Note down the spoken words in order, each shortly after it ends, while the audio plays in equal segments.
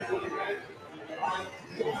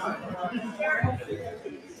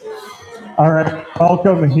All right,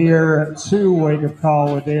 welcome here to Wake Up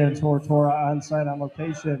Call with Dan Tortora on site on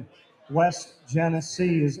location. West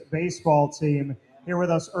Genesee's baseball team here with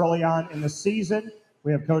us early on in the season.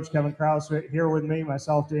 We have Coach Kevin Krause here with me,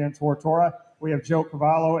 myself, Dan Tortora. We have Joe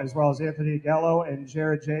Cavallo as well as Anthony Augello and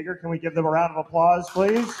Jaeger. Can we give them a round of applause,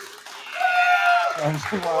 please?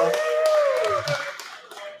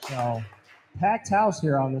 So, packed house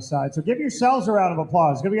here on this side. So give yourselves a round of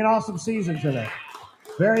applause. It's going to be an awesome season today.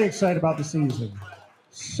 Very excited about the season.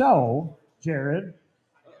 So, Jared,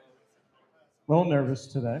 a little nervous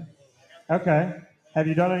today. Okay. Have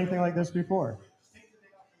you done anything like this before?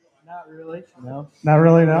 Not really, no. Not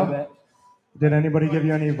really, no? Did anybody give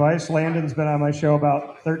you any advice? Landon's been on my show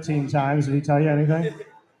about 13 times. Did he tell you anything?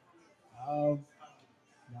 Not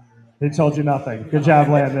He told you nothing. Good job,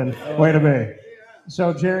 Landon. Way to be.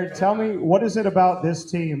 So, Jared, tell me, what is it about this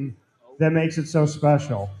team that makes it so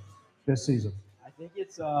special this season? I think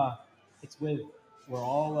it's we're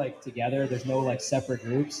all like together. There's no like separate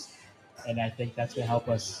groups, and I think that's gonna help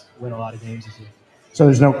us win a lot of games this year. So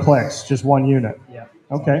there's no cliques, just one unit. Yeah.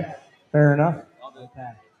 Okay, fair enough. One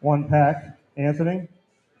pack. One pack. Anthony,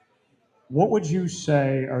 what would you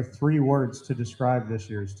say are 3 words to describe this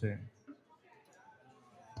year's team?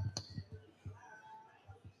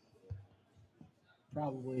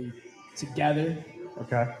 Probably together.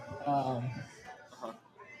 Okay. I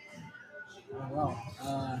don't know.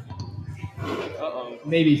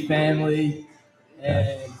 Maybe family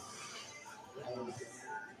and.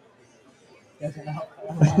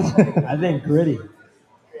 I think gritty.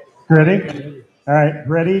 Gritty? All right,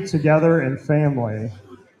 gritty, together, and family.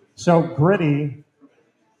 So gritty,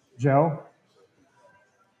 Joe,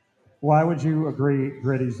 why would you agree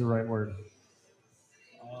gritty's the right word?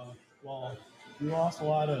 Well, we lost a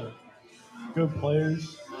lot of good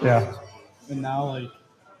players, Yeah. and now like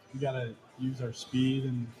we gotta use our speed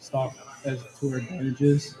and stuff as to our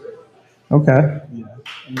advantages. Okay. Yeah,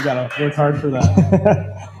 and we gotta work hard for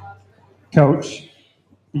that. Coach,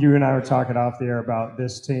 you and I were talking off the air about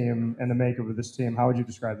this team and the makeup of this team. How would you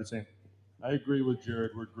describe the team? I agree with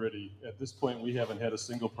Jared. We're gritty. At this point, we haven't had a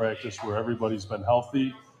single practice where everybody's been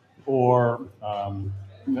healthy or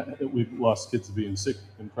we've lost kids to being sick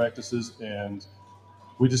in practices. And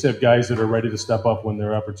we just have guys that are ready to step up when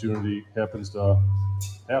their opportunity happens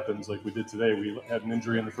like we did today. We had an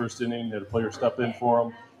injury in the first inning, had a player step in for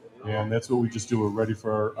them. And that's what we just do. We're ready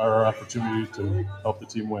for our opportunity to help the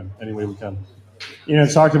team win any way we can. You know,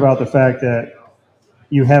 talked about the fact that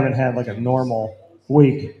you haven't had like a normal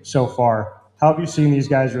week so far. How have you seen these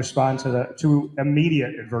guys respond to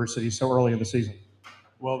immediate adversity so early in the season?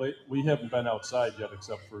 Well, we haven't been outside yet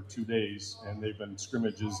except for 2 days, and they've been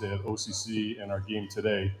scrimmages at OCC and our game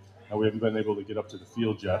today. We haven't been able to get up to the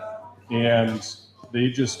field yet. And they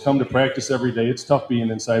just come to practice every day. It's tough being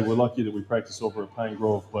inside. We're lucky that we practice over at Pine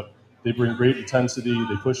Grove, but they bring great intensity,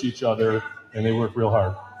 they push each other, and they work real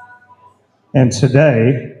hard. And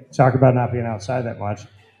today, talk about not being outside that much.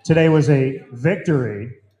 Today was a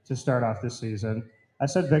victory to start off this season. I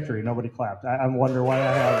said victory, nobody clapped. I wonder why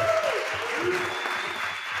I have.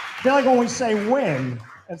 I feel like when we say win,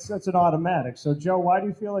 it's an automatic. So, Joe, why do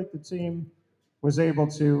you feel like the team was able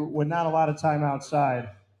to, with not a lot of time outside,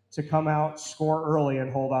 to come out, score early,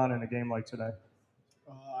 and hold on in a game like today?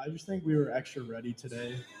 I just think we were extra ready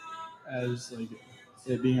today, as like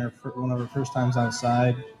it being one of our first times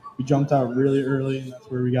outside. We jumped out really early, and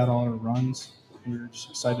that's where we got all our runs. We were just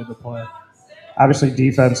excited to play. Obviously,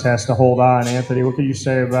 defense has to hold on. Anthony, what can you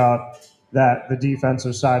say about that, the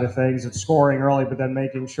defensive side of things? It's scoring early, but then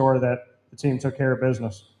making sure that the team took care of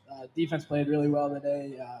business. Defense played really well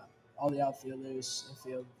today. All the outfielders,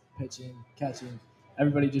 infield, pitching, catching,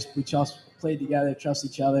 everybody we just played together, trust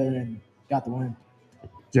each other, and got the win.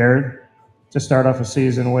 Jared, to start off a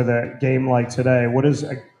season with a game like today, what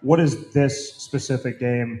does this specific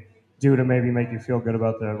game do to maybe make you feel good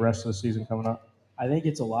about the rest of the season coming up? I think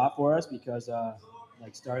it's a lot for us because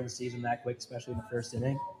like starting the season that quick, especially in the first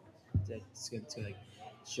inning, it's gonna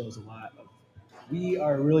shows a lot. We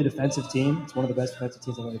are a really defensive team. It's one of the best defensive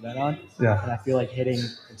teams I've ever been on. Yeah. And I feel like hitting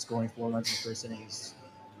and scoring 4 runs in the first inning is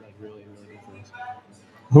like really, really good for us.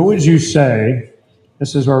 Who would you say,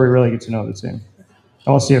 this is where we really get to know the team. I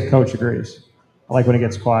want to see if Coach agrees. I like when it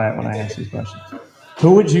gets quiet when I ask these questions.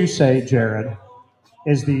 Who would you say, Jared,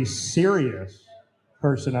 is the serious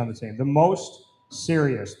person on the team? The most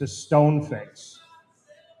serious, the stone face?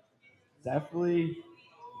 Definitely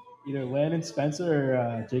either Landon Spencer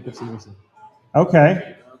or Jacob Severson.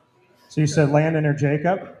 Okay. So you said Landon or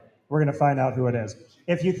Jacob? We're going to find out who it is.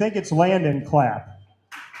 If you think it's Landon, clap.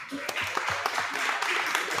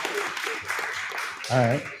 All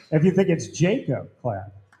right. If you think it's Jacob,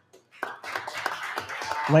 clap.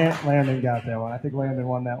 Landon got that one. I think Landon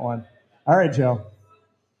won that one. All right, Joe.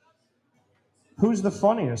 Who's the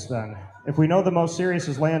funniest then? If we know the most serious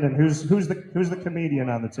is Landon, who's the comedian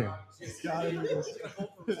on the team? Gotta be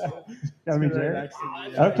Gotta be right Jared. next to me,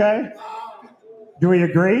 yeah. Okay. Do we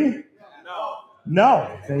agree?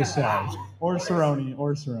 No, they say. Or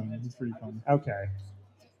Cerrone. He's pretty funny. Okay.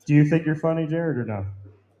 Do you think you're funny, Jared, or no?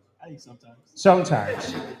 I think sometimes.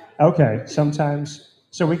 Sometimes. Okay, sometimes.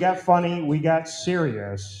 So we got funny, we got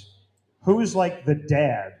serious. Who's like the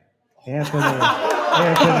dad? Anthony.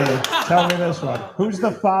 Anthony, tell me this one. Who's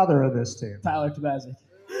the father of this team? Tyler Tabasic.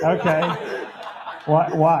 Okay.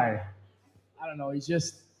 Why? I don't know. He's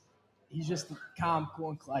just calm, cool,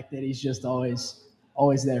 and collected. He's just always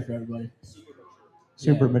there for everybody.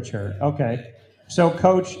 Super mature. Okay. So,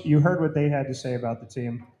 Coach, you heard what they had to say about the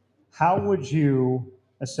team. How would you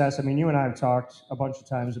assess? I mean, you and I have talked a bunch of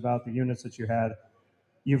times about the units that you had.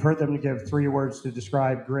 You've heard them give 3 words to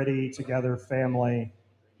describe gritty, together, family.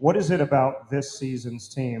 What is it about this season's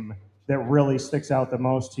team that really sticks out the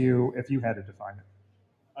most to you if you had to define it?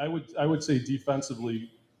 I would say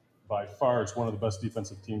defensively, by far, it's one of the best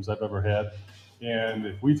defensive teams I've ever had. And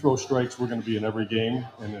if we throw strikes, we're going to be in every game.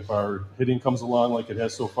 And if our hitting comes along like it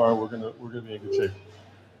has so far, we're going to be in good shape.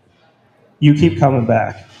 You keep coming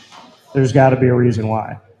back. There's got to be a reason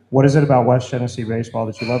why. What is it about West Genesee baseball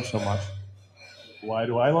that you love so much? Why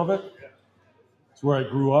do I love it? It's where I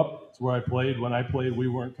grew up. It's where I played. When I played, we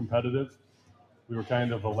weren't competitive. We were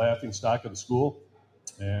kind of a laughing stock of the school.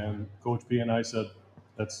 And Coach P and I said,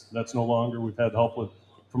 that's no longer. We've had help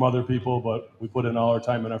from other people, but we put in all our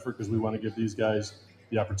time and effort because we want to give these guys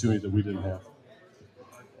the opportunity that we didn't have.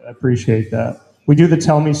 I appreciate that. We do the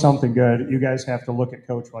tell me something good. You guys have to look at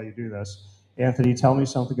Coach while you do this. Anthony, tell me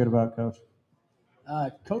something good about Coach.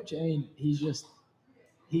 Coach, I mean, he's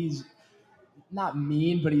not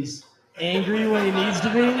mean, but he's angry when he needs to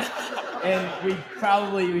be, and we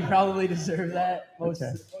probably deserve that most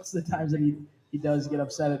of the times that he does get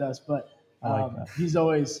upset at us. But he's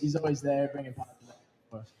always there bringing positive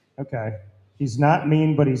for us. Okay. He's not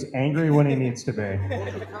mean, but he's angry when he needs to be.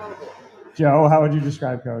 Joe, how would you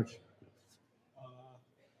describe Coach?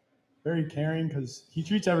 Very caring because he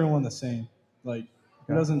treats everyone the same. Like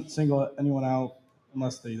he doesn't single anyone out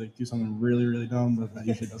unless they like do something really, really dumb, but that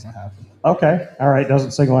usually doesn't happen. Okay. All right.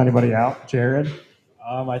 Doesn't single anybody out. Jared?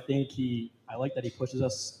 I think I like that he pushes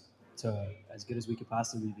us to as good as we could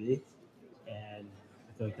possibly be, and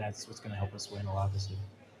I feel like that's what's going to help us win a lot this year.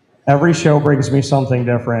 Every show brings me something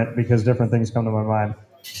different because different things come to my mind.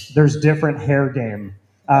 There's different hair game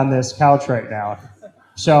on this couch right now.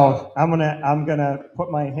 So I'm gonna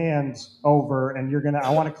put my hands over, and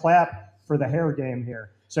I want to clap for the hair game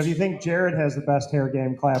here. So if you think Jared has the best hair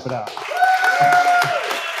game, clap it up.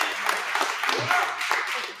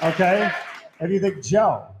 Okay. If you think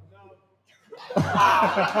Joe.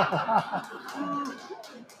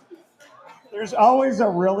 There's always a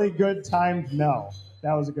really good timed no.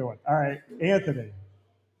 That was a good one. All right, Anthony.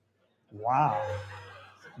 Wow.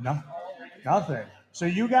 No, nothing. So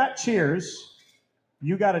you got cheers.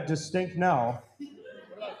 You got a distinct no,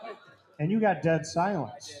 and you got dead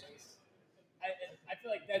silence. I feel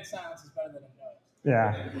like dead silence is better than a no.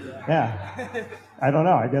 Yeah. I don't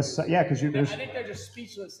know. I guess yeah, because I think they're just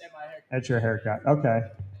speechless at my haircut. At your haircut. Okay.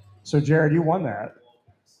 So Jared, you won that.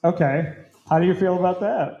 Okay. How do you feel about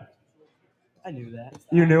that? I knew that.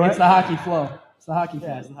 You knew it? It's the hockey flow. It's the hockey flow.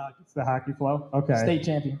 Yeah, it's the hockey flow. Okay. State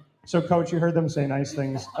champion. So, Coach, you heard them say nice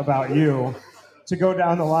things about you. To go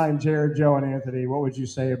down the line, Jared, Joe, and Anthony, what would you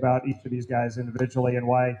say about each of these guys individually and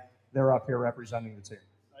why they're up here representing the team?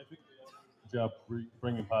 I think they do a good job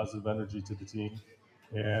bringing positive energy to the team,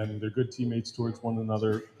 and they're good teammates towards one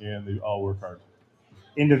another, and they all work hard.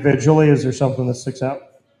 Individually, is there something that sticks out?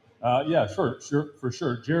 Yeah, for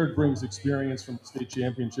sure. Jared brings experience from state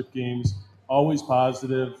championship games, always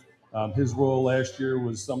positive. His role last year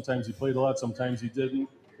was sometimes he played a lot, sometimes he didn't,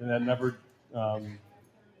 and that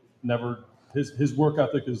never his work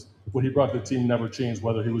ethic is what he brought to the team never changed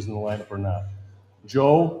whether he was in the lineup or not.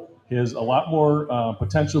 Joe has a lot more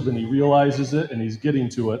potential than he realizes it, and he's getting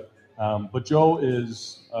to it. But Joe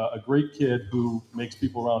is a great kid who makes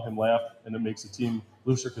people around him laugh, and it makes the team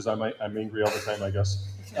looser because I'm angry all the time, I guess.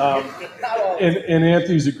 And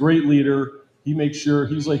Anthony's a great leader. He makes sure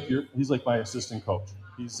he's like my assistant coach.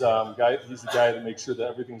 He's the guy that makes sure that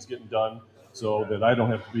everything's getting done, so that I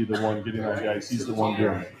don't have to be the one getting on guys. He's the one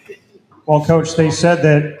doing it. Well, Coach, they said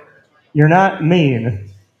that you're not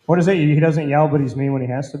mean. What is it? He doesn't yell, but he's mean when he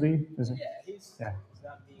has to be? Is it? He's not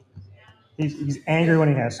mean. He's angry when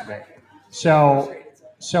he has to be. So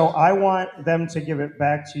I want them to give it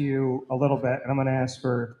back to you a little bit, and I'm going to ask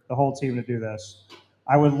for the whole team to do this.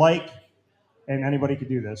 I would like, and anybody could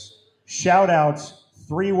do this, shout out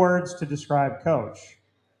 3 words to describe Coach.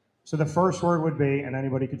 So the first word would be, and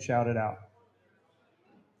anybody could shout it out.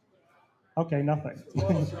 Okay, nothing.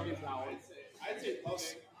 What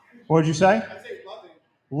would you say? I'd say loving.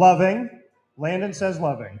 Loving. Landon says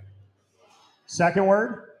loving. Second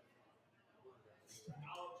word?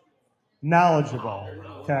 Knowledgeable.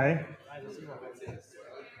 Okay.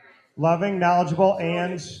 Loving, knowledgeable,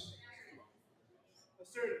 and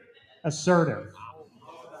assertive.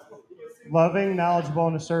 Loving, knowledgeable,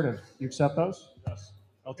 and assertive. You accept those? Yes,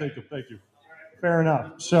 I'll take them. Thank you. Fair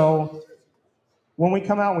enough. So when we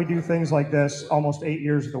come out and we do things like this, almost 8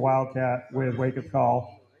 years at the Wildcat with Wake Up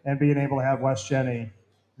Call and being able to have West Jenny,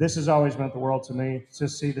 this has always meant the world to me to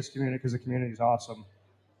see this community because the community is awesome.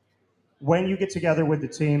 When you get together with the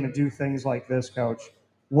team and do things like this, Coach,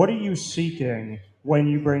 what are you seeking when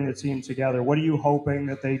you bring the team together? What are you hoping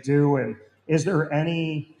that they do? And is there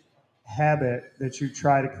any habit that you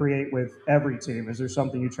try to create with every team? Is there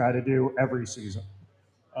something you try to do every season?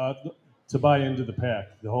 Uh, to buy into the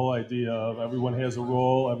pack. The whole idea of everyone has a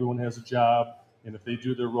role, everyone has a job, and if they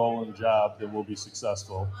do their role and job, then we'll be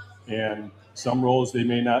successful. And some roles they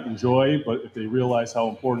may not enjoy, but if they realize how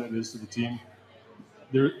important it is to the team,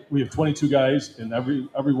 we have 22 guys, and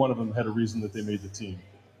every one of them had a reason that they made the team.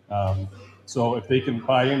 So if they can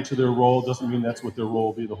buy into their role, doesn't mean that's what their role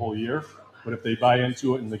will be the whole year. But if they buy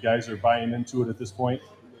into it, and the guys are buying into it at this point,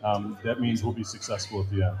 that means we'll be successful at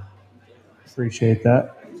the end. Appreciate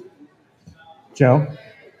that. Joe,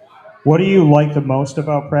 what do you like the most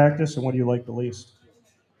about practice, and what do you like the least?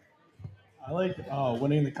 I like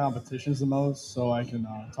winning the competitions the most, so I can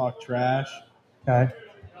talk trash. Okay.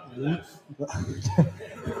 The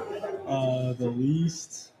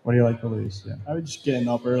least, What do you like the least? Yeah. I would just getting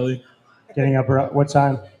up early, Getting up what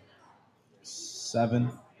time? 7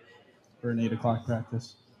 for an 8 o'clock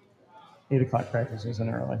practice. 8 o'clock practice isn't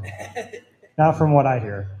early. Not from what I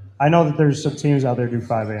hear. I know that there's some teams out there do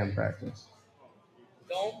 5 a.m. practice.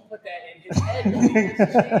 Don't put that in his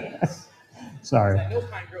head. Jeez. Sorry. No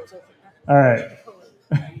pine grows open. All right.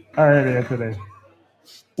 All right, Anthony.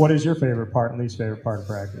 What is your favorite part and least favorite part of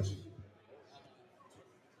practice?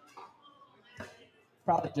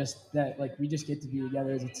 Probably just that, like, we just get to be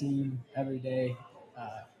together as a team every day,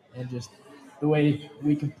 and just the way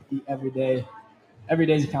we compete every day. Every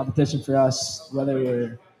day is a competition for us, whether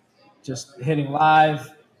we're just hitting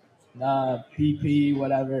live, PP,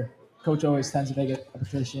 whatever. Coach always tends to make it a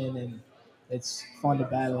competition, and it's fun to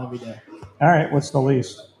battle every day. All right. What's the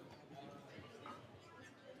least?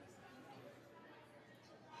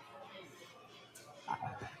 I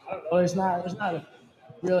don't know. There's not a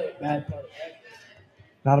really bad part.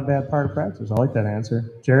 Not a bad part of practice. I like that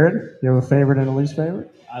answer. Jared, you have a favorite and a least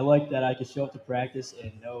favorite? I like that I can show up to practice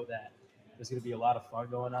and know that there's going to be a lot of fun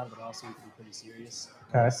going on, but also we can be pretty serious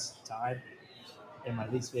this time. And my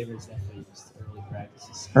least favorite is definitely just early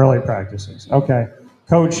practices. Early practices. Okay.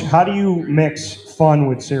 Coach, how do you mix fun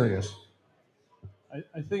with serious?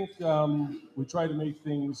 I think we try to make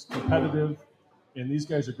things competitive, and these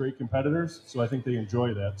guys are great competitors, so I think they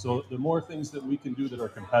enjoy that. So the more things that we can do that are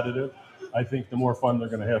competitive, I think the more fun they're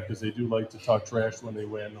going to have because they do like to talk trash when they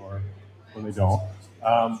win or when they don't.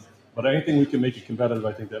 But anything we can make it competitive,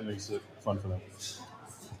 I think that makes it fun for them.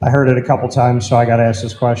 I heard it a couple times, so I got to ask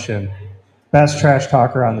this question. Best trash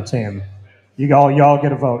talker on the team. Y'all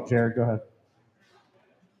get a vote. Jared, go ahead.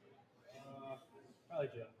 Probably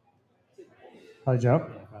Joe. Probably Joe?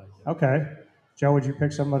 Yeah, probably Joe. Okay. Joe, would you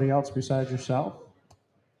pick somebody else besides yourself?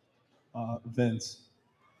 Vince.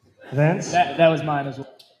 Vince? That was mine as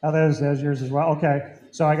well. Oh, that was yours as well? Okay.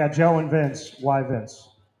 So I got Joe and Vince. Why Vince?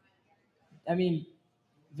 I mean,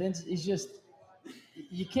 Vince, he's just,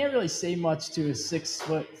 you can't really say much to a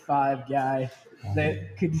 6'5" guy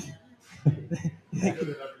that could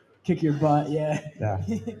kick your butt. Yeah.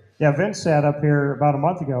 Yeah, Vince sat up here about a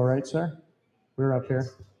month ago, right, sir? We were up here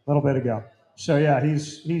a little bit ago. So yeah,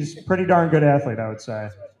 he's a pretty darn good athlete, I would say.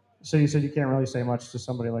 So you said you can't really say much to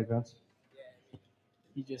somebody like Vince?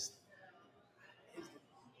 He just,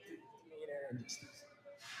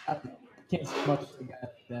 I can't say much to a guy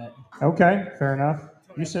like that. Okay, fair enough.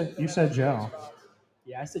 You said Joe.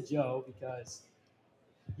 Yeah, I said Joe because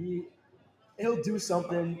he'll do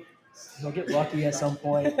something. He'll get lucky at some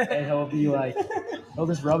point, and he'll be like, he'll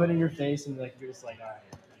just rub it in your face, and like you're just like, all right,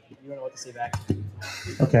 you don't know what to say back.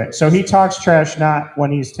 Okay, so he talks trash not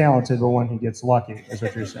when he's talented, but when he gets lucky, is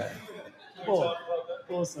what you're saying. Cool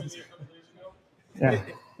sense. Yeah.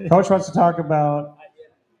 Coach wants to talk about,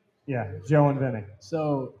 Joe and Vinny.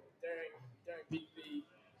 So during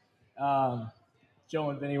BP, Joe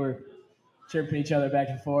and Vinny were chirping each other back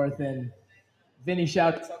and forth, and Vinny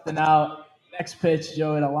shouted something out. Next pitch,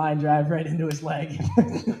 Joe had a line drive right into his leg.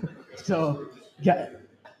 So,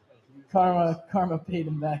 karma paid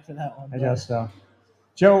him back for that one. I guess so.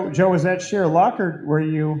 Joe, was that sheer luck, or were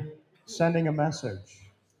you sending a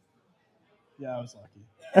message? Yeah, I was lucky.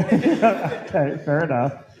 Okay, fair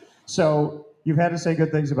enough. So you've had to say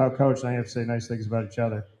good things about Coach, and I have to say nice things about each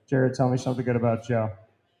other. Jared, tell me something good about Joe.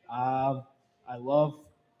 I love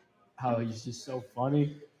how he's just so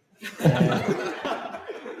funny. And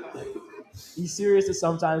he's serious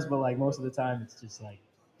sometimes, but like most of the time, it's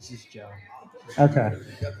just Joe. Okay,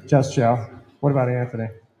 just Joe. What about Anthony?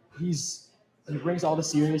 He brings all the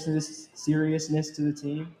seriousness to the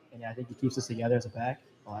team, and I think he keeps us together as a pack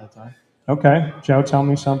a lot of the time. Okay, Joe, tell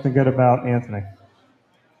me something good about Anthony.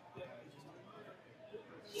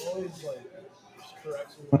 Always just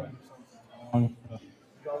corrects me when I do something wrong.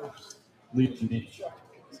 He always leads me.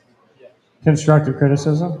 Constructive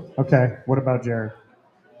criticism? Okay, what about Jared?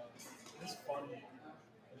 It's funny.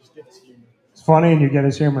 I just get his humor. It's funny and you get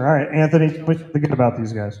his humor. All right, Anthony, what's something good about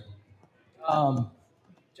these guys? Joe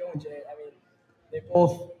and Jay, I mean, they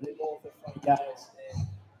both are funny guys, and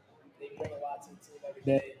they bring a lot to the team every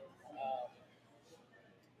day.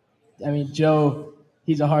 I mean, Joe,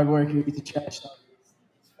 he's a hard worker. He's a trash talker.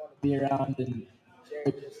 He's fun to be around, and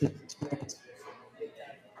Jared just his experience. Big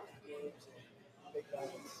time games and big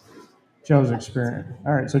moments. Joe's experience.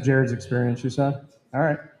 All right, so Jared's experience, you said? All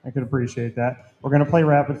right, I could appreciate that. We're going to play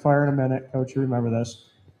rapid fire in a minute. Coach, you remember this.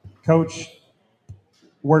 Coach,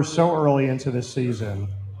 we're so early into this season.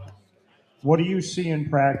 What do you see in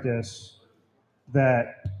practice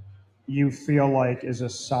that you feel like is a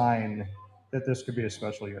sign that this could be a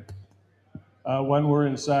special year? When we're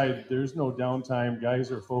inside, there's no downtime. Guys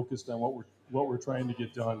are focused on what we're trying to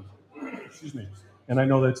get done. Excuse me. And I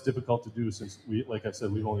know that's difficult to do since like I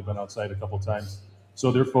said, we've only been outside a couple times. So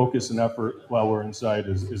their focus and effort while we're inside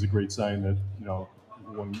is a great sign that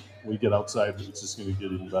when we get outside, it's just going to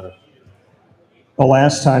get even better. The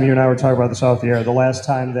last time you and I were talking about this off the air, the last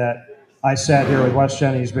time that I sat here with West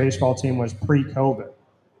Genesee's baseball team was pre-COVID.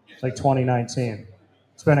 It's like 2019.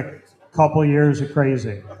 It's been a couple years of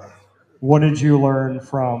crazy. What did you learn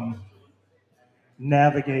from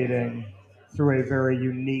navigating through a very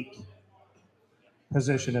unique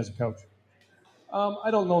position as a coach?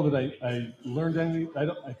 I don't know that I learned anything.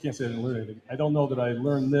 I can't say I didn't learn anything. I don't know that I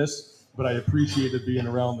learned this, but I appreciated being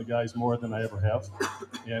around the guys more than I ever have,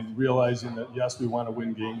 and realizing that yes, we want to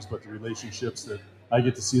win games, but the relationships that I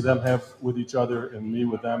get to see them have with each other and me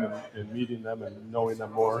with them and meeting them and knowing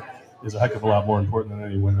them more is a heck of a lot more important than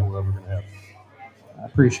any win that we're ever going to have. I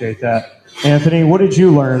appreciate that. Anthony, what did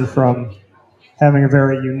you learn from having a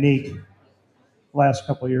very unique last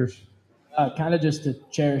couple of years? Kind of just to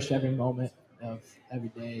cherish every moment of every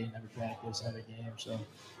day and every practice, every game. So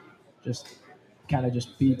just kind of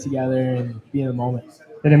just be together and be in the moment.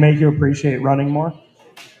 Did it make you appreciate running more? A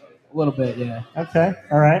little bit, yeah. Okay,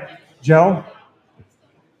 all right. Joe,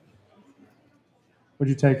 what'd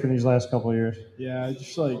you take from these last couple of years? Yeah,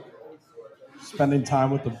 just like spending time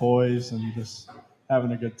with the boys and just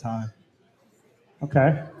having a good time.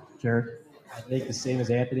 Okay, Jared. I think the same as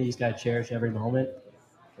Anthony, he's got to cherish every moment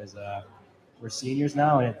because we're seniors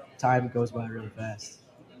now and time goes by really fast.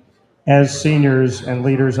 As seniors and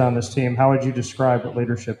leaders on this team, how would you describe what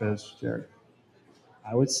leadership is, Jared?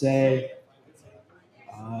 I would say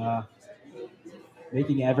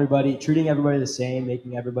treating everybody the same,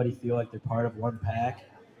 making everybody feel like they're part of one pack,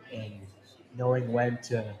 and knowing when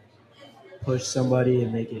to push somebody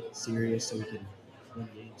and make it serious so we can win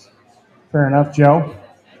games. Fair enough. Joe,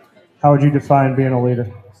 how would you define being a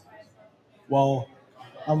leader? Well,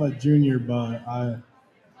 I'm a junior, but I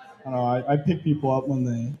don't know. I pick people up when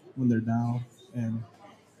they're down, and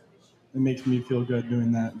it makes me feel good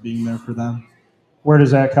doing that, being there for them. Where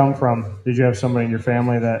does that come from? Did you have somebody in your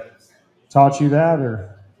family that taught you that,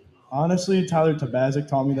 or? Honestly, Tyler Tabazic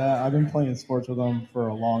taught me that. I've been playing sports with him for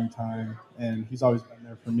a long time, and he's always been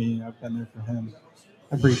there for me. I've been there for him.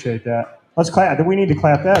 I appreciate that. Let's clap. We need to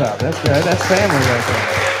clap that up. That's good. That's family right there.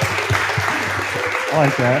 I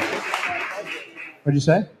like that. What'd you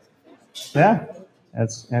say? Yeah.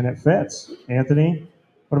 And it fits. Anthony,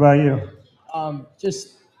 what about you?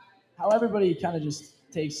 Just how everybody kind of just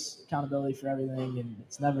takes accountability for everything, and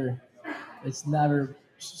it's never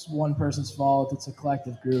just one person's fault. It's a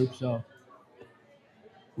collective group, so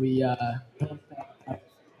we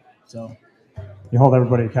so You hold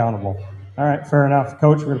everybody accountable. All right, fair enough.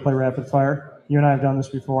 Coach, we're going to play rapid fire. You and I have done this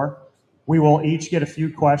before. We will each get a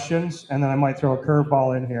few questions, and then I might throw a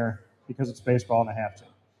curveball in here because it's baseball and I have to.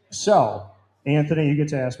 So, Anthony, you get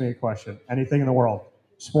to ask me a question. Anything in the world,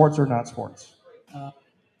 sports or not sports?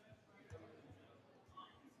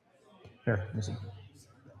 Here, listen.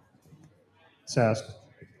 Sask.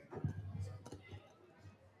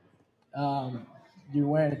 You're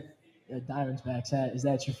wearing a Diamondbacks hat. Is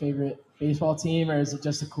that your favorite baseball team, or is it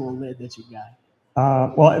just a cool lid that you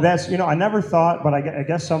got? Well, that's, I never thought, but I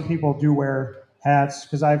guess some people do wear hats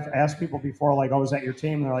because I've asked people before, like, oh, is that your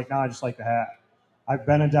team? And they're like, no, I just like the hat. I've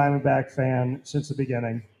been a Diamondback fan since the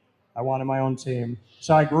beginning. I wanted my own team.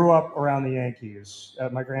 So I grew up around the Yankees,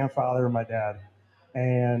 my grandfather and my dad.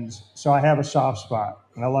 And so I have a soft spot,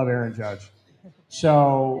 and I love Aaron Judge.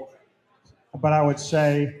 So, but I would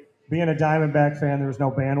say, being a Diamondback fan, there was no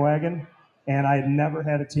bandwagon, and I had never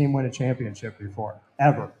had a team win a championship before,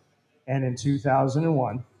 ever. And in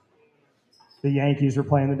 2001, the Yankees were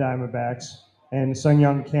playing the Diamondbacks, and Sung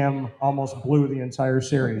Young Kim almost blew the entire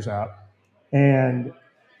series out. And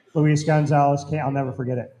Luis Gonzalez came, I'll never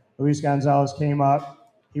forget it. Luis Gonzalez came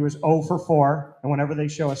up. He was 0 for 4. And whenever they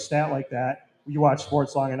show a stat like that, you watch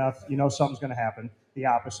sports long enough, you know something's going to happen, the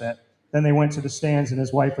opposite. Then they went to the stands and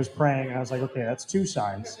his wife was praying. And I was like, okay, that's 2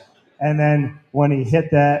 signs. And then when he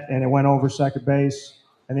hit that and it went over second base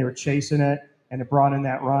and they were chasing it and it brought in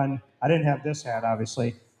that run, I didn't have this hat,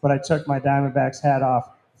 obviously, but I took my Diamondbacks hat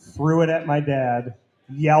off, threw it at my dad,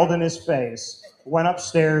 yelled in his face, went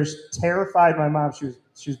upstairs, terrified my mom. She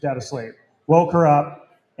was dead asleep. Woke her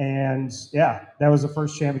up, and yeah, that was the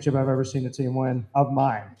first championship I've ever seen the team win of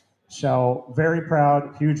mine. So very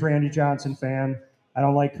proud, huge Randy Johnson fan. I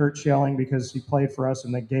don't like Kurt Schilling because he played for us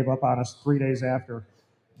and they gave up on us 3 days after.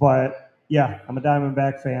 But yeah, I'm a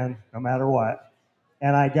Diamondback fan no matter what.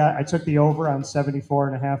 And I took the over on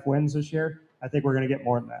 74.5 wins this year. I think we're going to get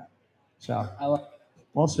more than that. So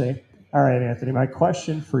we'll see. All right, Anthony, my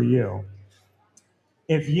question for you.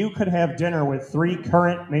 If you could have dinner with 3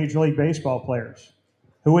 current Major League Baseball players,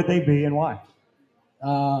 who would they be and why?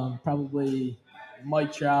 Probably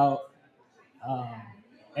Mike Trout,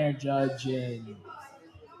 Aaron Judge, and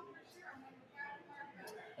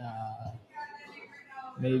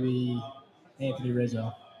maybe Anthony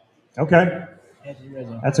Rizzo. Okay, Anthony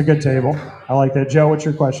Rizzo. that's a good table. I like that. Joe, what's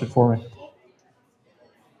your question for me?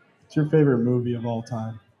 What's your favorite movie of all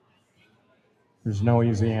time? There's no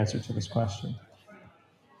easy answer to this question.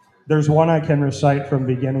 There's one I can recite from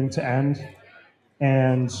beginning to end,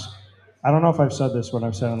 and I don't know if I've said this when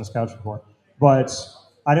I've sat on this couch before, but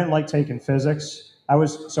I didn't like taking physics. I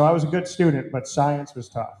was a good student, but science was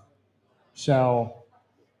tough. So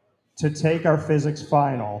to take our physics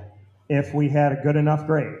final, if we had a good enough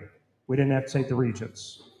grade, we didn't have to take the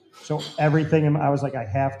regents. So everything, I was like, I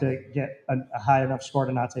have to get a high enough score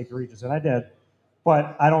to not take the regents, and I did.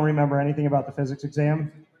 But I don't remember anything about the physics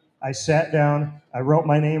exam. I sat down, I wrote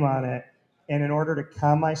my name on it, and in order to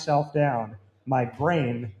calm myself down, my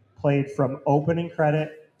brain played from opening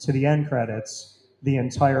credit to the end credits the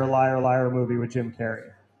entire Liar Liar movie with Jim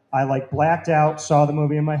Carrey. I blacked out, saw the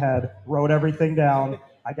movie in my head, wrote everything down.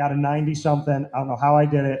 I got a 90 something. I don't know how I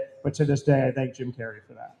did it, but to this day I thank Jim Carrey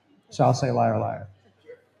for that. So I'll say Liar Liar.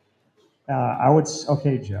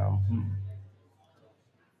 Okay, Joe.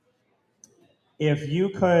 If you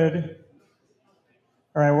could,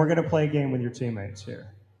 all right, we're going to play a game with your teammates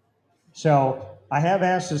here. So I have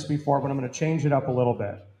asked this before, but I'm going to change it up a little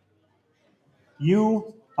bit.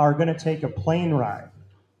 You are going to take a plane ride.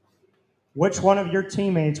 Which one of your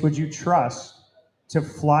teammates would you trust to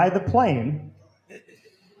fly the plane?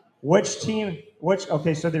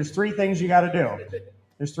 Okay, so there's 3 things you got to do.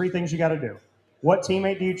 There's 3 things you got to do. What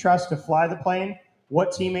teammate do you trust to fly the plane? What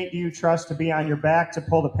teammate do you trust to be on your back to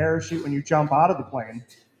pull the parachute when you jump out of the plane?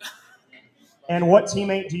 And what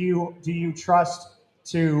teammate do you trust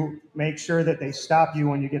to make sure that they stop you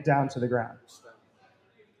when you get down to the ground?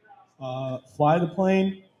 Fly the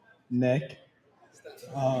plane, Nick.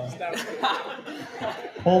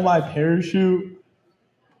 Pull my parachute,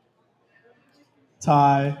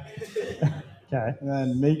 Ty. Okay. And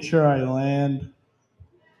then make sure I land.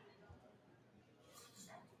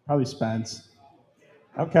 Probably Spence.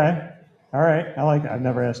 Okay. All right. I like that. I've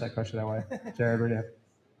never asked that question that way. Jared, what do you?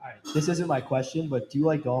 All right. This isn't my question, but do you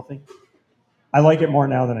like golfing? I like it more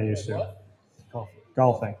now than I used to.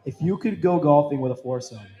 Golfing. If you could go golfing with a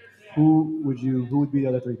foursome, who would be the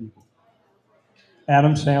other 3 people?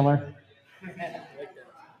 Adam Sandler.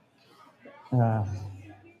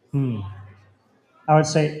 I would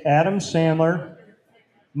say Adam Sandler,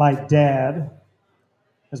 my dad,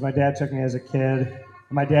 because my dad took me as a kid.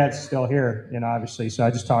 And my dad's still here, obviously, so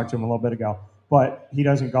I just talked to him a little bit ago. But he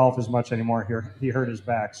doesn't golf as much anymore. He hurt his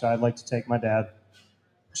back, so I'd like to take my dad.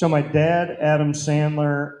 So my dad, Adam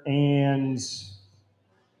Sandler, and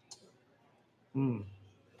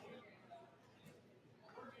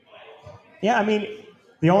yeah, I mean,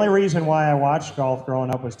 The only reason why I watched golf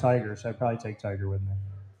growing up was Tiger, so I'd probably take Tiger with me.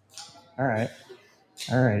 All right,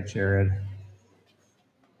 Jared.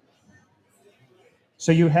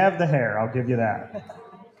 So you have the hair, I'll give you that.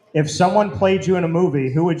 If someone played you in a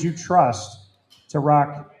movie, who would you trust to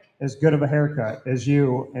rock as good of a haircut as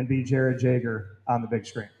you and be Jared Jaeger on the big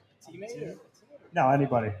screen? Teammate? No,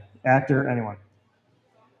 anybody. Actor, anyone.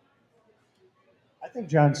 I think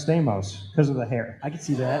John Stamos, because of the hair. I can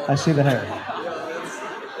see that. I see the hair.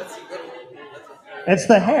 It's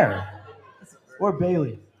the hair. Or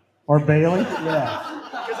Bailey. Or Bailey? Yeah.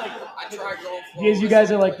 Because you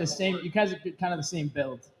guys are like the same. You guys are kind of the same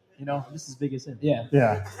build. You know, just as big as him. Yeah.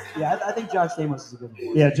 Yeah. Yeah, I think John Stamos is a good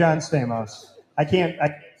one. Yeah, John Stamos. I can't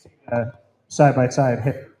side by side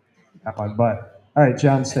hit that one, but all right,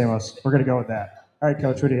 John Stamos. We're gonna go with that. All right,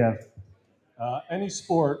 Coach, what do you have? Any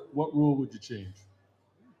sport, what rule would you change?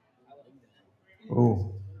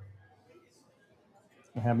 Ooh,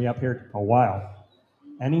 you have me up here a while.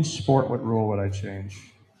 Any sport, what rule would I change?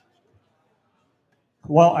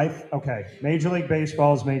 Well, okay. Major League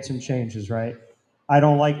Baseball has made some changes, right? I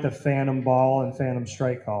don't like the phantom ball and phantom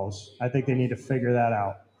strike calls. I think they need to figure that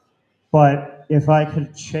out. But if I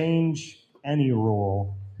could change any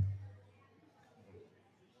rule,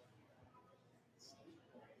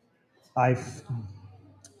 it's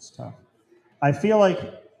tough. I feel like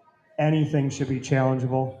anything should be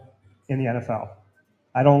challengeable in the NFL.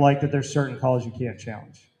 I don't like that there's certain calls you can't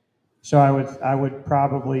challenge. So I would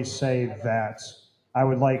probably say that I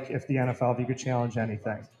would like if the NFL, if you could challenge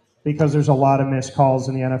anything, because there's a lot of missed calls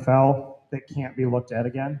in the NFL that can't be looked at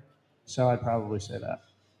again. So I'd probably say that.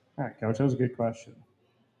 All right, Coach, that was a good question.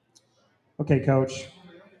 Okay, Coach,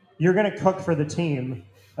 you're going to cook for the team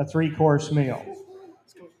a 3-course meal.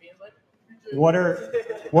 What are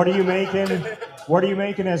you making? What are you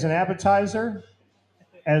making as an appetizer,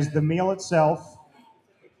 as the meal itself,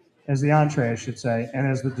 as the entree, I should say, and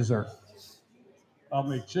as the dessert? I'll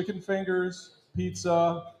make chicken fingers,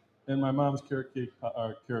 pizza, and my mom's carrot cake.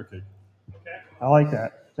 I like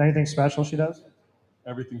that. Is there anything special she does?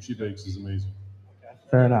 Everything she bakes is amazing.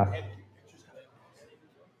 Fair enough.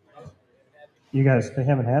 You guys, they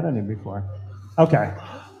haven't had any before. Okay.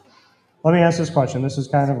 Let me ask this question. This is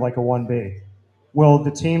kind of like a 1B. Will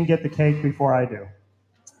the team get the cake before I do?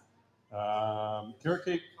 Carrot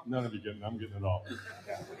cake, none of you getting. I'm getting it all.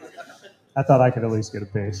 I thought I could at least get a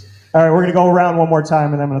piece. All right, we're going to go around one more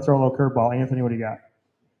time, and then I'm going to throw a little curveball. Anthony, what do you got?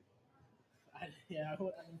 Yeah,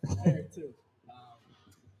 I'm tired too.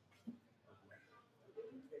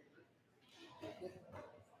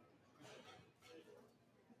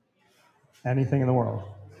 Anything in the world.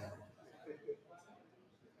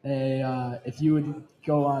 If you would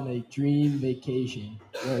go on a dream vacation,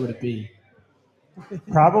 where would it be?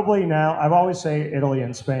 Probably now. I've always say Italy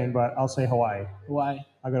and Spain, but I'll say Hawaii. Hawaii.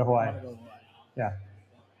 I'll go to Hawaii. I'm gonna go Hawaii. Yeah.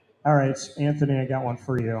 All right, Anthony, I got one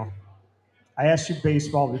for you. I asked you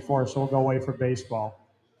baseball before, so we'll go away for baseball.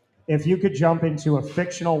 If you could jump into a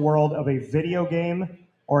fictional world of a video game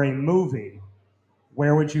or a movie,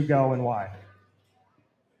 where would you go and why?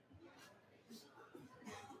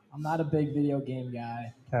 I'm not a big video game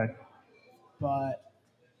guy, Okay. but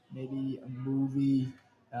maybe a movie.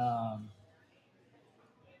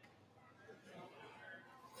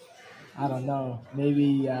 I don't know.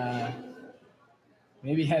 Maybe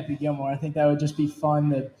Happy Gilmore. I think that would just be fun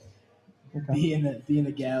to be in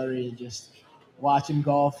the gallery and just watch him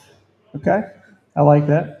golf. Okay. I like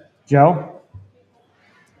that. Joe?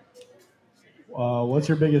 What's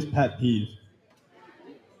your biggest pet peeve?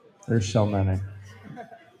 There's so many.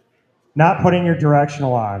 Not putting your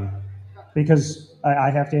directional on, because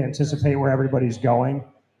I have to anticipate where everybody's going.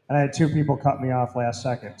 And I had 2 people cut me off last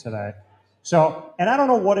second today. So, and I don't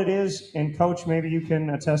know what it is, and Coach, maybe you can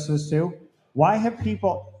attest to this too. Why have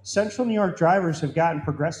Central New York drivers have gotten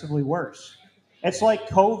progressively worse? It's like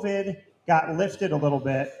COVID got lifted a little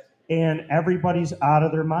bit, and everybody's out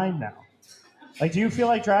of their mind now. Like, do you feel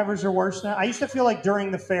like drivers are worse now? I used to feel like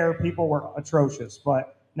during the fair, people were atrocious,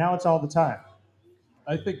 but now it's all the time.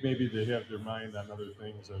 I think maybe they have their mind on other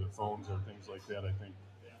things, or the phones, or things like that. I think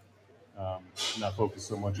not focus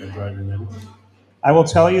so much on driving. Maybe. I will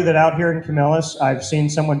tell you that out here in Camillus, I've seen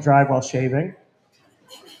someone drive while shaving.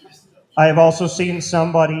 I have also seen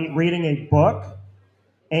somebody reading a book,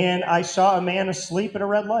 and I saw a man asleep at a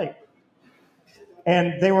red light.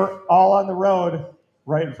 And they were all on the road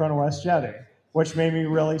right in front of West Jetting, which made me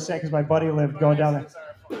really sad because my buddy lived going down there.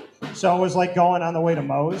 So it was like going on the way to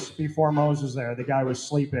Moe's. Before Moe's was there, the guy was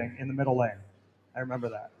sleeping in the middle lane. I remember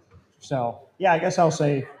that. So, yeah, I guess I'll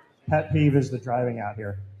say pet peeve is the driving out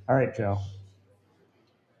here. All right, Joe.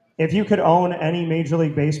 If you could own any Major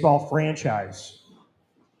League Baseball franchise,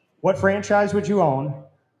 What franchise would you own?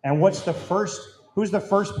 And who's the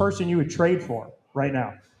first person you would trade for right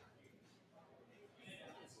now?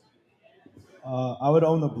 I would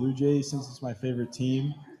own the Blue Jays since it's my favorite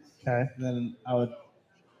team. Okay. And then I would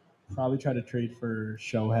probably try to trade for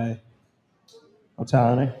Shohei.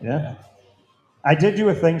 Ohtani, yeah. I did do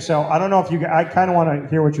a thing, so I don't know if I kind of want to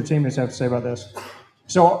hear what your teammates have to say about this.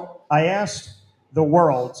 So I asked the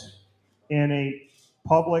world in a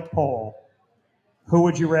public poll, who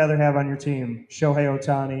would you rather have on your team, Shohei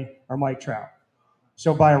Ohtani or Mike Trout?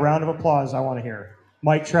 So by a round of applause, I want to hear.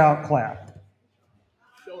 Mike Trout, clap.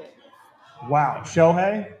 Wow,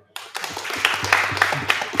 Shohei?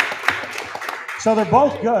 So they're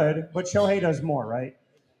both good, but Shohei does more, right?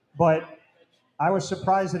 But I was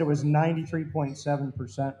surprised that it was 93.7%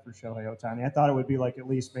 for Shohei Ohtani. I thought it would be like at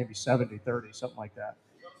least maybe 70-30, something like that.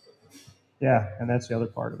 Yeah, and that's the other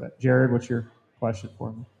part of it. Jared, what's your question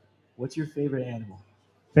for me? What's your favorite animal?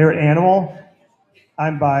 Favorite animal?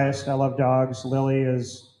 I'm biased. I love dogs. Lily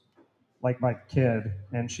is like my kid,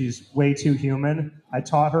 and she's way too human. I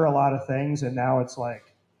taught her a lot of things, and now it's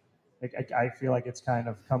like I feel like it's kind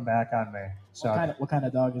of come back on me. So What kind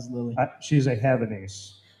of dog is Lily? she's a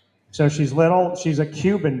Havanese. So she's little. She's a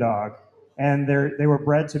Cuban dog, and they were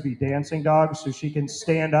bred to be dancing dogs. So she can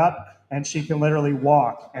stand up and she can literally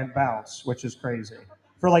walk and bounce, which is crazy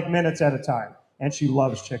for like minutes at a time. And she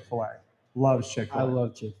loves Chick-fil-A. Loves Chick-fil-A. I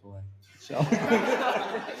love Chick-fil-A. So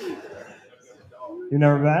You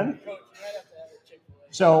never been?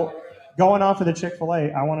 So going off of the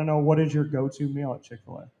Chick-fil-A, I want to know, what is your go-to meal at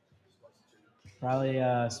Chick-fil-A? probably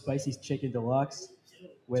spicy chicken deluxe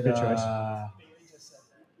with Good choice.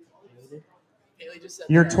 Haley just said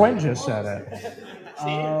Your that. twin just said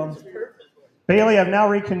it. Bailey, I've now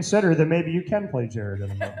reconsidered that maybe you can play Jared in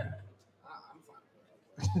a movie.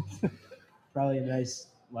 probably a nice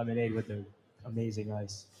lemonade with the amazing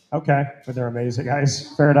ice. Okay, but they're amazing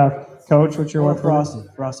guys. Fair enough. Coach, what's your Or one for us?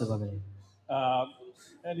 frosted lemonade.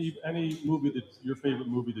 Any movie your favorite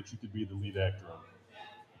movie that you could be the lead actor in?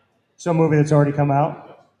 So a movie that's already come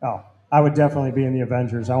out? Oh, I would definitely be in the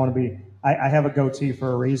Avengers. I want to be. I have a goatee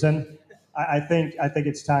for a reason. I think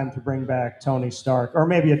it's time to bring back Tony Stark, or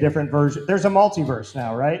maybe a different version. There's a multiverse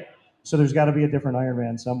now, right? So there's got to be a different Iron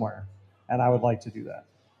Man somewhere, and I would like to do that.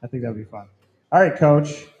 I think that would be fun. All right,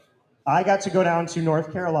 Coach. I got to go down to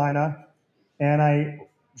North Carolina, and I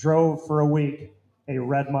drove for a week a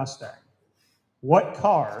red Mustang. What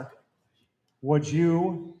car would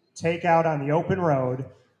you take out on the open road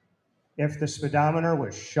if the speedometer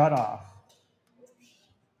was shut off?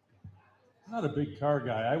 I'm not a big car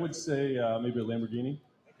guy. I would say maybe a Lamborghini.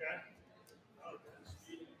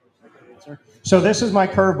 So this is my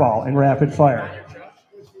curveball in rapid fire.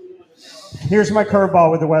 Here's my curveball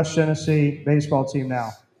with the West Genesee baseball team now.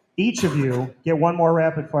 Each of you get one more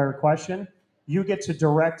rapid fire question. You get to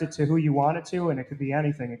direct it to who you want it to, and it could be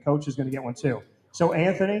anything. And Coach is going to get one too. So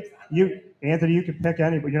Anthony, you can pick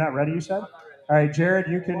anybody. You're not ready, you said? All right, Jared,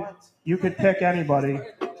 you could pick anybody.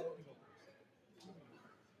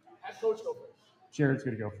 Have Coach go first. Jared's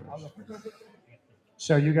going to go first.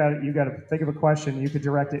 So you got to think of a question. You could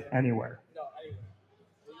direct it anywhere. No, anyway.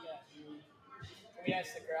 Can we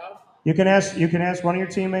ask the crowd? You can ask one of your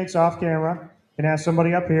teammates off camera. You can ask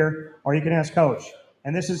somebody up here, or you can ask Coach.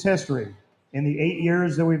 And this is history. In the 8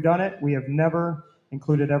 years that we've done it, we have never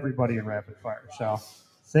included everybody in rapid fire. So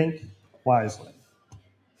think wisely.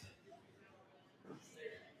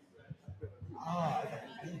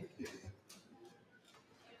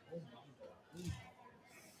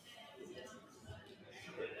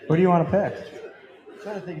 Who do you want to pick? I'm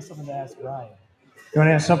trying to think of something to ask Ryan. You want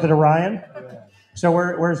to ask something to Ryan? Yeah. So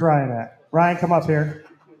where's Ryan at? Ryan, come up here,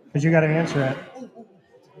 because you got to answer it.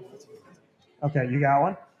 Okay, you got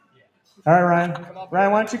one? All right, Ryan.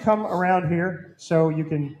 Ryan, why don't you come around here so you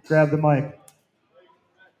can grab the mic?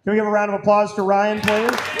 Can we give a round of applause to Ryan,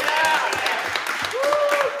 please?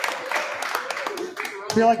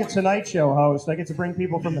 I feel like a Tonight Show host. I get to bring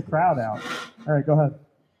people from the crowd out. All right, go ahead.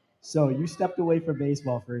 So you stepped away from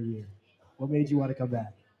baseball for a year. What made you want to come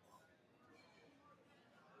back?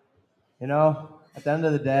 You know, at the end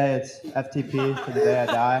of the day, it's FTP to the day I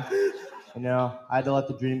die. You know, I had to let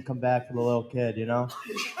the dream come back for the little kid, you know?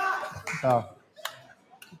 So,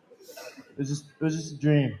 it was just a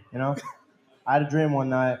dream, you know? I had a dream one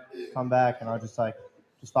night, come back, and I was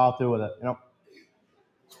just follow through with it, you know?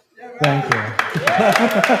 Thank you.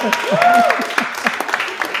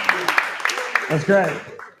 That's great.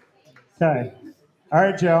 Okay. All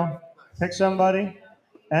right, Joe. Pick somebody,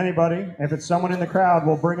 anybody. If it's someone in the crowd,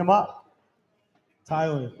 we'll bring them up.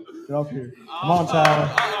 Tyler, get up here. Come on, Tyler.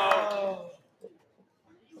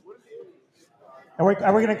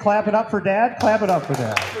 Are we going to clap it up for Dad? Clap it up for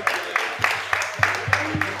Dad.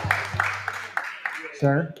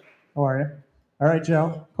 Sir, how are you? All right,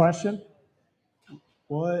 Joe. Question?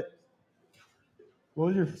 What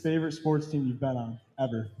was your favorite sports team you've been on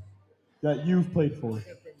ever that you've played for?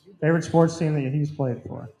 Favorite sports team that he's played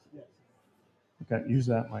for? Okay, use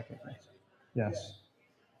that mic. Yes.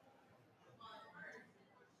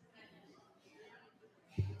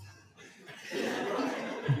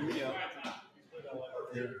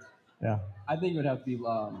 Yeah. I think it would have to be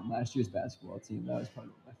last year's basketball team. That was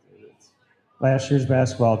probably my favorites. Last year's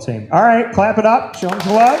basketball team. All right, clap it up. Show them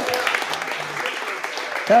some love.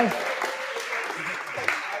 Okay.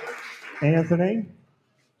 Anthony,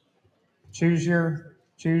 choose your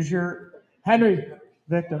Henry.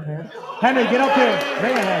 victim here. Henry, get up here.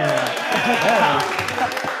 Bring it, Henry.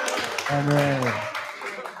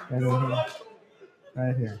 Henry.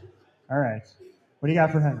 Right here. All right. What do you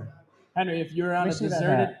got for Henry? Henry, if you were on a Let me see that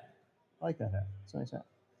deserted, hat. I like that hat. It's a nice hat.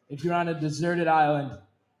 if you're on a deserted island,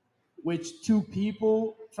 which 2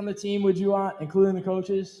 people from the team would you want, including the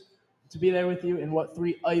coaches, to be there with you, and what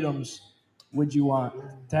 3 items would you want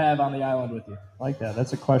to have on the island with you? I like that.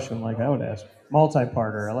 That's a question like I would ask.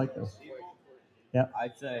 Multi-parter. I like this. Yeah.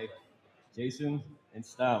 I'd say Jason and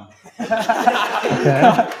Stem.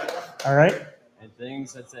 Okay. All right. And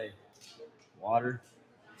things, I'd say water,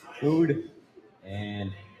 food,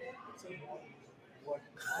 and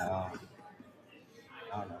I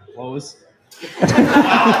don't know, clothes.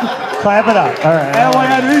 Clap it up. All right.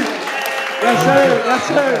 Yes, sir. Yes,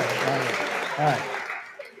 sir. All right.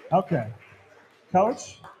 Okay.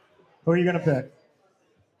 Coach, who are you going to pick?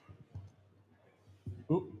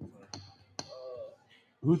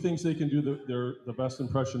 Who thinks they can do the best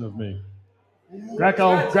impression of me?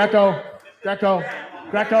 Greco. Come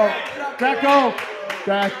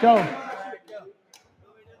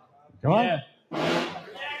on. Yeah.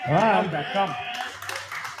 Come on. Come.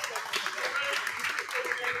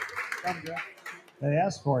 They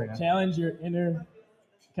asked for you. Challenge your inner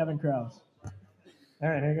Kevin Krause. All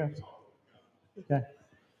right, here you go. Okay.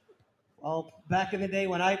 Well, back in the day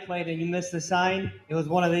when I played and you missed the sign, it was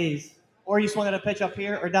one of these. Or you swung at a pitch up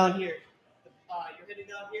here or down here. You're hitting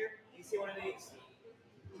down here, you see one of these.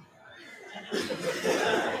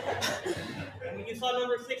 And when you saw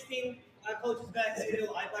number 16 on coach's back, you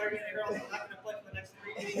knew I better get a girl. I'm not going to play for the next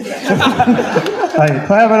 3 days. I like it.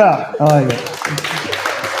 Clap it up. I like it.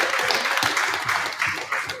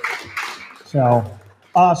 So,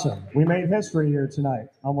 awesome. We made history here tonight.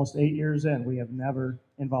 Almost 8 years in. We have never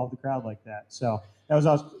involved the crowd like that. So, that was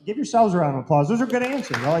awesome. Give yourselves a round of applause. Those are good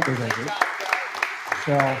answers. I like those answers.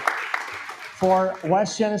 So, for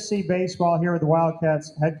West Genesee baseball here with the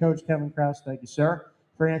Wildcats, head coach Kevin Krause, thank you, sir.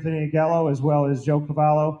 For Anthony Augello, as well as Joe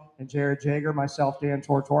Cavallo and Jaeger, myself, Dan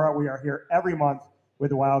Tortora, we are here every month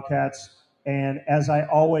with the Wildcats. And as I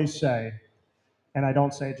always say, and I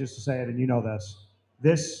don't say it just to say it, and you know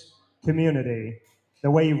this community, the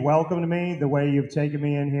way you've welcomed me, the way you've taken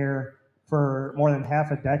me in here for more than half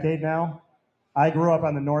a decade now. I grew up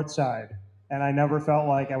on the north side, and I never felt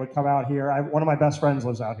like I would come out here. One of my best friends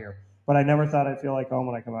lives out here, but I never thought I'd feel like home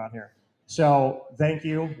when I come out here. So thank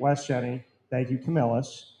you, West Jenny. Thank you,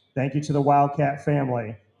 Camillus. Thank you to the Wildcat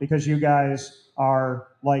family, because you guys are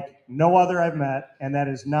like no other I've met, and that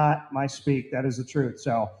is not my speak. That is the truth.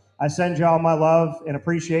 So I send you all my love and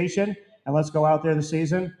appreciation, and let's go out there this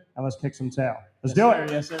season, and let's kick some tail. Let's do it.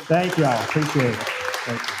 Yes, sir. Thank you all. Appreciate it.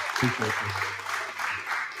 Thank you. Appreciate you.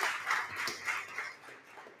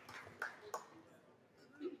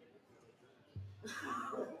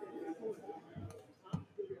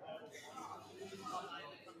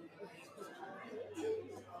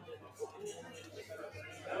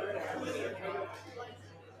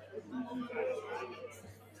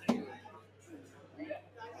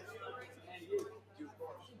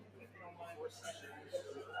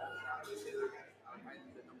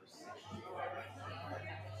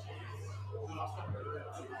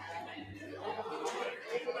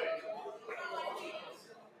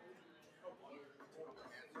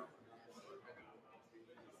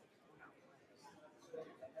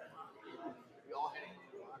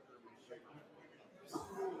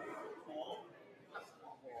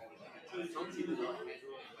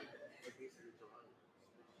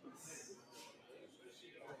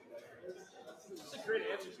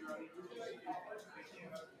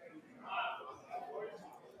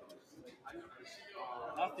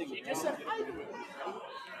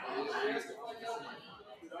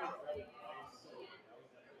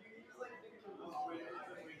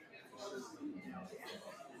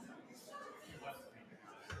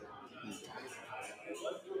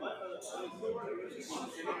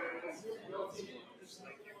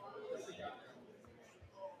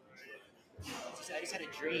 I just had a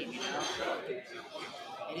dream, you know?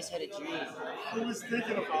 I just had a dream. I was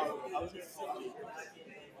thinking about it. I was gonna call you.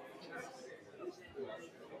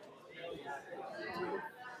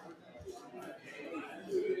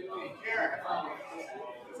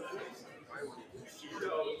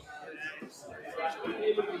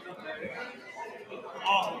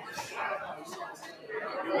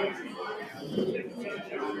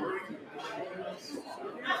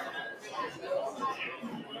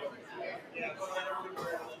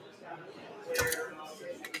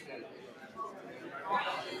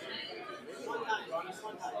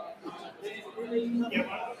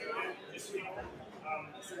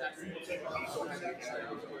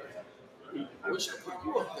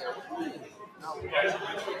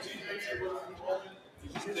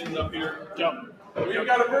 Stand up here. Jump. We've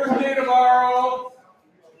got a birthday tomorrow.